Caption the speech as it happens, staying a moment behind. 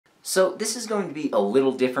So this is going to be a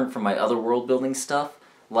little different from my other world building stuff.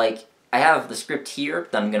 Like, I have the script here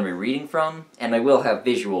that I'm going to be reading from, and I will have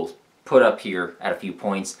visuals put up here at a few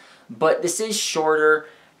points, but this is shorter,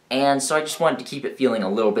 and so I just wanted to keep it feeling a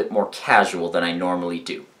little bit more casual than I normally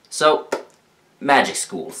do. So, magic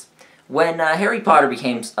schools. When Harry Potter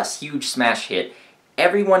became a huge smash hit,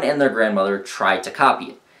 everyone and their grandmother tried to copy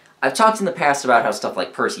it. I've talked in the past about how stuff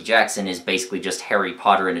like Percy Jackson is basically just Harry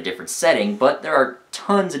Potter in a different setting, but there are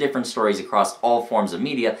tons of different stories across all forms of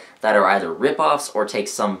media that are either rip-offs or take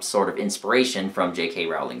some sort of inspiration from J.K.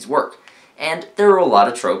 Rowling's work. And there are a lot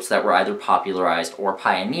of tropes that were either popularized or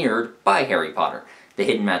pioneered by Harry Potter. The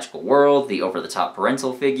hidden magical world, the over-the-top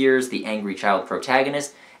parental figures, the angry child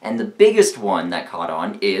protagonist, and the biggest one that caught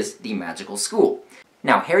on is the magical school.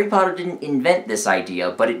 Now, Harry Potter didn't invent this idea,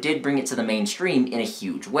 but it did bring it to the mainstream in a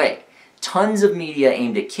huge way. Tons of media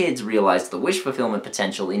aimed at kids realized the wish fulfillment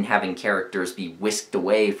potential in having characters be whisked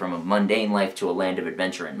away from a mundane life to a land of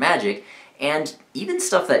adventure and magic, and even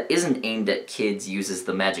stuff that isn't aimed at kids uses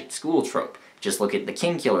the magic school trope. Just look at the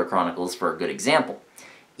Kingkiller Chronicles for a good example.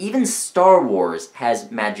 Even Star Wars has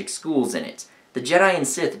magic schools in it. The Jedi and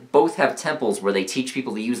Sith both have temples where they teach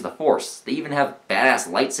people to use the Force. They even have badass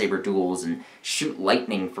lightsaber duels and shoot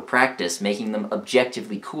lightning for practice, making them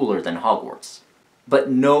objectively cooler than Hogwarts. But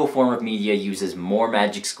no form of media uses more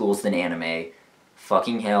magic schools than anime.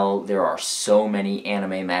 Fucking hell, there are so many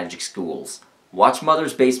anime magic schools. Watch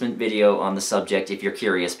Mother's Basement video on the subject if you're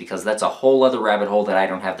curious, because that's a whole other rabbit hole that I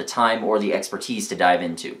don't have the time or the expertise to dive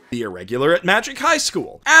into. The Irregular at Magic High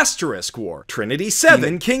School, Asterisk War, Trinity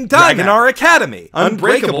 7, King Dragonar Academy,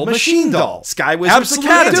 Unbreakable Machine Doll, Sky Wizards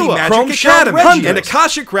Academy, Magic Academy, and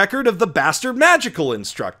Akashic Record of the Bastard Magical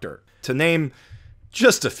Instructor, to name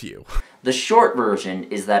just a few. The short version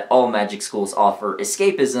is that all magic schools offer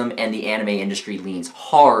escapism, and the anime industry leans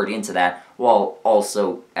hard into that, while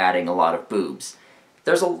also adding a lot of boobs.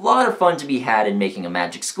 There's a lot of fun to be had in making a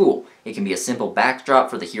magic school. It can be a simple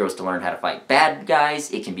backdrop for the heroes to learn how to fight bad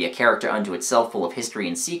guys, it can be a character unto itself full of history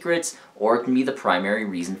and secrets, or it can be the primary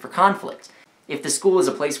reason for conflict. If the school is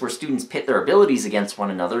a place where students pit their abilities against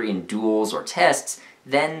one another in duels or tests,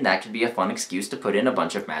 then that could be a fun excuse to put in a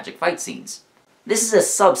bunch of magic fight scenes. This is a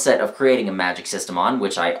subset of creating a magic system on,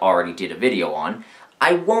 which I already did a video on.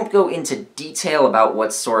 I won't go into detail about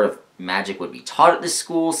what sort of magic would be taught at this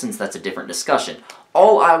school, since that's a different discussion.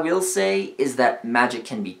 All I will say is that magic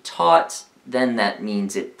can be taught, then that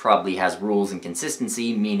means it probably has rules and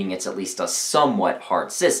consistency, meaning it's at least a somewhat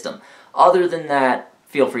hard system. Other than that,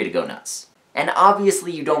 feel free to go nuts. And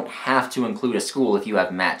obviously you don't have to include a school if you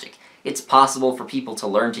have magic. It's possible for people to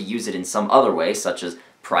learn to use it in some other way, such as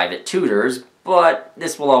private tutors, but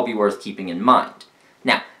this will all be worth keeping in mind.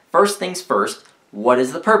 Now, first things first, what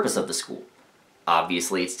is the purpose of the school?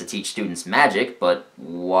 Obviously it's to teach students magic, but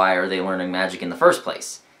why are they learning magic in the first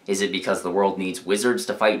place? Is it because the world needs wizards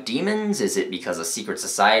to fight demons? Is it because a secret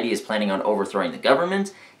society is planning on overthrowing the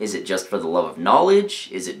government? Is it just for the love of knowledge?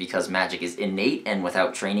 Is it because magic is innate and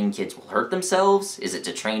without training kids will hurt themselves? Is it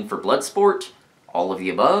to train for blood sport? All of the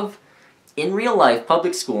above? In real life,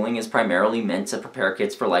 public schooling is primarily meant to prepare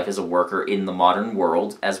kids for life as a worker in the modern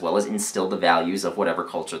world, as well as instill the values of whatever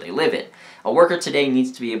culture they live in. A worker today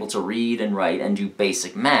needs to be able to read and write and do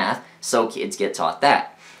basic math, so kids get taught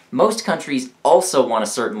that. Most countries also want a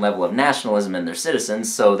certain level of nationalism in their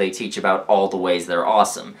citizens, so they teach about all the ways they're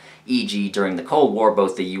awesome. E.g., during the Cold War,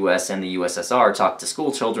 both the US and the USSR talked to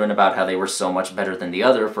school children about how they were so much better than the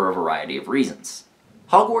other for a variety of reasons.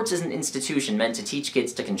 Hogwarts is an institution meant to teach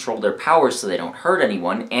kids to control their powers so they don't hurt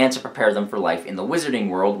anyone, and to prepare them for life in the wizarding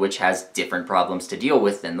world, which has different problems to deal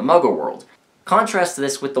with than the Muggle world. Contrast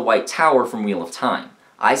this with the White Tower from Wheel of Time.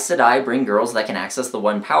 Aes Sedai bring girls that can access the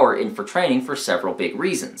One Power in for training for several big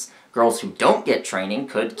reasons. Girls who don't get training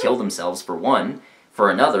could kill themselves for one.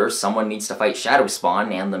 For another, someone needs to fight Shadow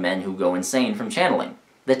Spawn and the men who go insane from channeling.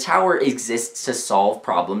 The Tower exists to solve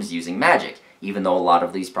problems using magic, even though a lot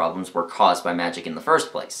of these problems were caused by magic in the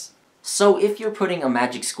first place. So if you're putting a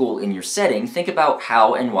magic school in your setting, think about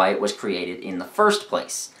how and why it was created in the first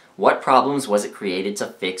place. What problems was it created to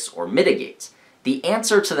fix or mitigate? The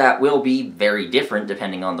answer to that will be very different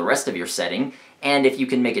depending on the rest of your setting, and if you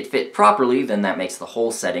can make it fit properly, then that makes the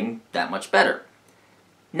whole setting that much better.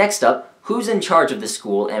 Next up, who's in charge of this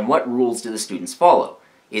school and what rules do the students follow?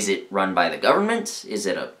 Is it run by the government? Is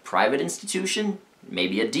it a private institution?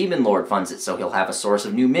 Maybe a demon lord funds it so he'll have a source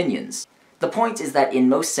of new minions. The point is that in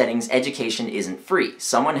most settings, education isn't free.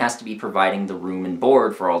 Someone has to be providing the room and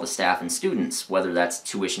board for all the staff and students, whether that's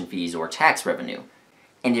tuition fees or tax revenue.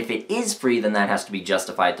 And if it is free, then that has to be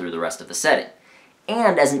justified through the rest of the setting.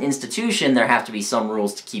 And as an institution, there have to be some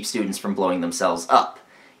rules to keep students from blowing themselves up.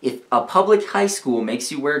 If a public high school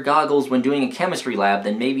makes you wear goggles when doing a chemistry lab,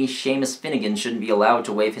 then maybe Seamus Finnegan shouldn't be allowed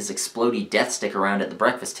to wave his explodey death stick around at the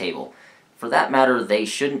breakfast table. For that matter, they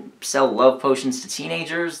shouldn't sell love potions to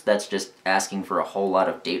teenagers. That's just asking for a whole lot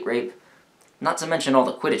of date rape. Not to mention all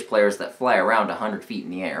the Quidditch players that fly around 100 feet in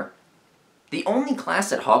the air. The only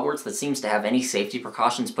class at Hogwarts that seems to have any safety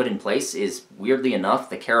precautions put in place is, weirdly enough,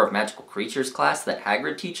 the Care of Magical Creatures class that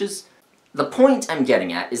Hagrid teaches. The point I'm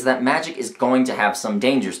getting at is that magic is going to have some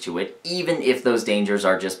dangers to it, even if those dangers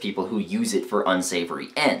are just people who use it for unsavory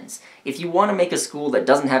ends. If you want to make a school that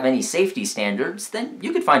doesn't have any safety standards, then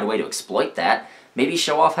you could find a way to exploit that. Maybe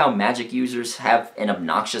show off how magic users have an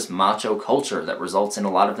obnoxious macho culture that results in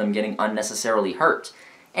a lot of them getting unnecessarily hurt.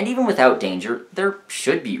 And even without danger, there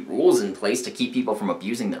should be rules in place to keep people from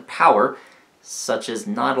abusing their power, such as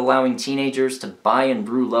not allowing teenagers to buy and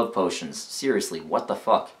brew love potions. Seriously, what the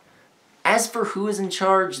fuck? As for who is in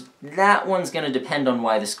charge, that one's going to depend on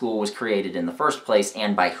why the school was created in the first place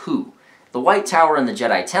and by who. The White Tower and the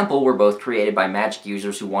Jedi Temple were both created by magic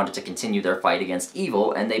users who wanted to continue their fight against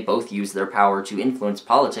evil, and they both used their power to influence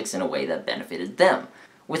politics in a way that benefited them.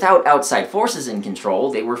 Without outside forces in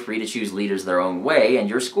control, they were free to choose leaders their own way, and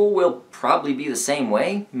your school will probably be the same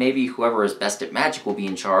way. Maybe whoever is best at magic will be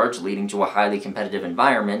in charge, leading to a highly competitive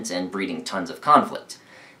environment and breeding tons of conflict.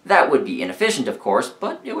 That would be inefficient, of course,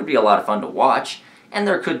 but it would be a lot of fun to watch, and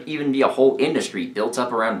there could even be a whole industry built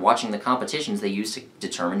up around watching the competitions they use to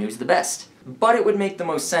determine who's the best. But it would make the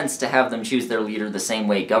most sense to have them choose their leader the same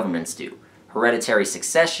way governments do. Hereditary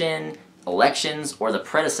succession, elections, or the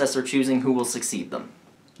predecessor choosing who will succeed them.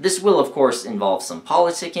 This will, of course, involve some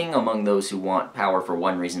politicking among those who want power for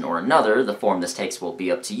one reason or another. The form this takes will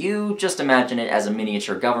be up to you. Just imagine it as a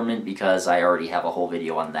miniature government, because I already have a whole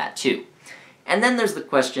video on that too. And then there's the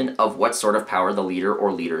question of what sort of power the leader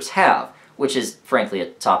or leaders have, which is, frankly, a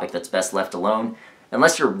topic that's best left alone.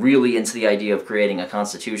 Unless you're really into the idea of creating a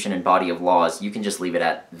constitution and body of laws, you can just leave it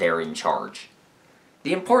at they're in charge.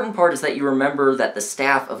 The important part is that you remember that the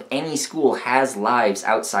staff of any school has lives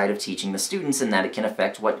outside of teaching the students, and that it can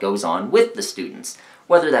affect what goes on with the students.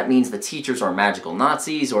 Whether that means the teachers are magical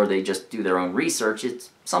Nazis or they just do their own research,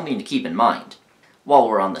 it's something to keep in mind. While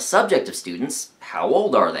we're on the subject of students, how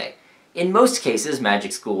old are they? In most cases,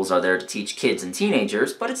 magic schools are there to teach kids and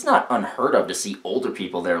teenagers, but it's not unheard of to see older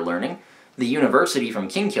people there learning. The university from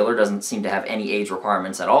Kingkiller doesn't seem to have any age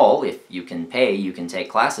requirements at all. If you can pay, you can take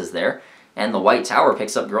classes there. And the White Tower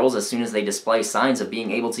picks up girls as soon as they display signs of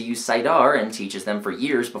being able to use Saidar and teaches them for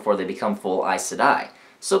years before they become full Aes Sedai.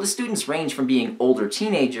 So the students range from being older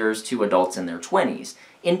teenagers to adults in their 20s.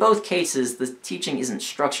 In both cases, the teaching isn't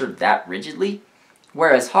structured that rigidly,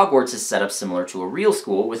 whereas Hogwarts is set up similar to a real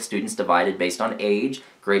school, with students divided based on age,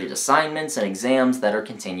 graded assignments, and exams that are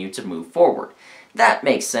continued to move forward. That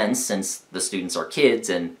makes sense, since the students are kids,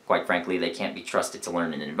 and quite frankly, they can't be trusted to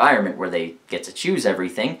learn in an environment where they get to choose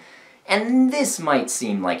everything. And this might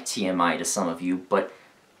seem like TMI to some of you, but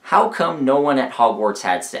how come no one at Hogwarts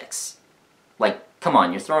had sex? Like, come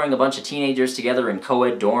on, you're throwing a bunch of teenagers together in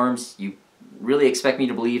co-ed dorms. You really expect me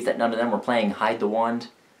to believe that none of them were playing hide the wand?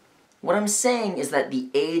 What I'm saying is that the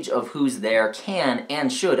age of who's there can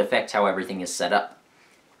and should affect how everything is set up.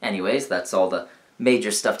 Anyways, that's all the major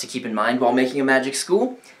stuff to keep in mind while making a magic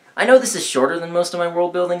school. I know this is shorter than most of my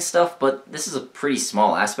world building stuff, but this is a pretty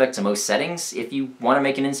small aspect to most settings. If you want to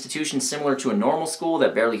make an institution similar to a normal school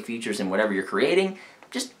that barely features in whatever you're creating,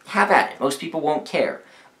 just have at it. Most people won't care.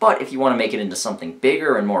 But if you want to make it into something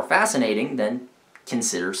bigger and more fascinating, then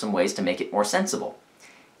consider some ways to make it more sensible.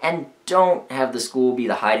 And don't have the school be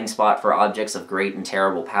the hiding spot for objects of great and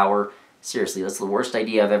terrible power. Seriously, that's the worst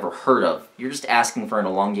idea I've ever heard of. You're just asking for an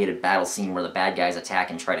elongated battle scene where the bad guys attack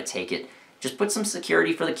and try to take it. Just put some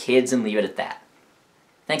security for the kids and leave it at that.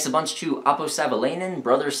 Thanks a bunch to Apo Savalainen,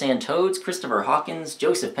 Brother Santoads, Christopher Hawkins,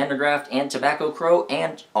 Joseph Pendergraft, and Tobacco Crow,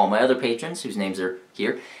 and all my other patrons whose names are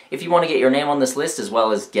here. If you want to get your name on this list, as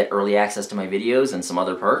well as get early access to my videos and some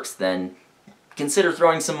other perks, then consider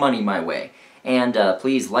throwing some money my way. And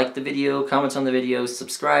please like the video, comment on the video,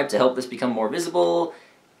 subscribe to help this become more visible,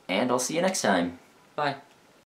 and I'll see you next time. Bye.